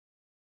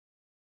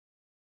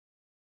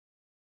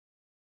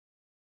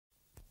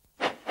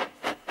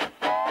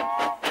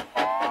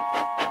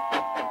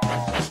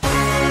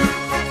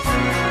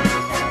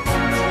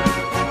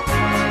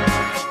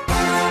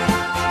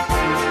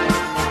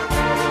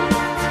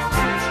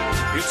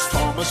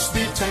Thomas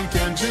the Tank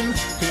Engine,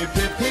 hip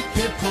hip hip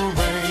hip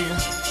hooray.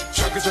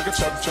 Chugga chugga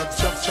chug chug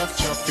chug chug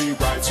chug, he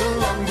rides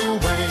along the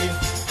way.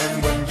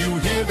 And when you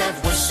hear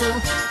that whistle,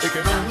 it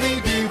can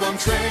only be one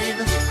train.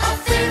 Our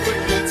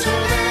favorite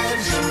little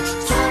engine,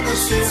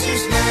 Thomas is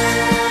his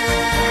name.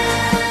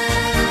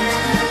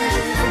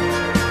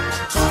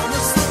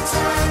 Thomas the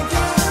Tank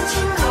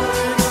Engine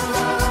rolling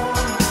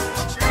along.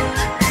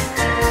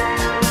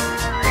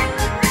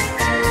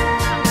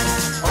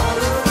 All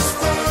of his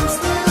friends,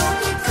 they'll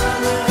be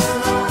coming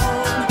along.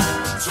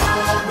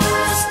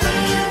 Thomas, we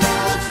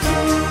love you.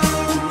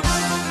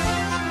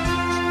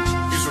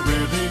 He's a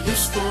really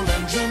useful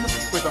engine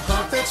with a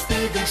heart that's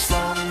big and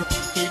strong.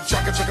 He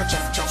chugga chugga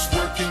chuff chuffs,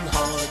 working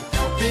hard,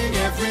 helping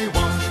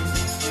everyone.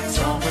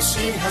 Thomas,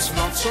 he has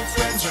lots of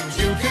friends, and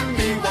you can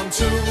be one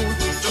too.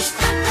 Just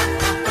clap, clap,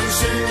 clap and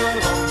sing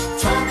along.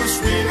 Thomas,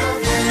 we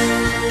love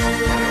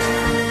you.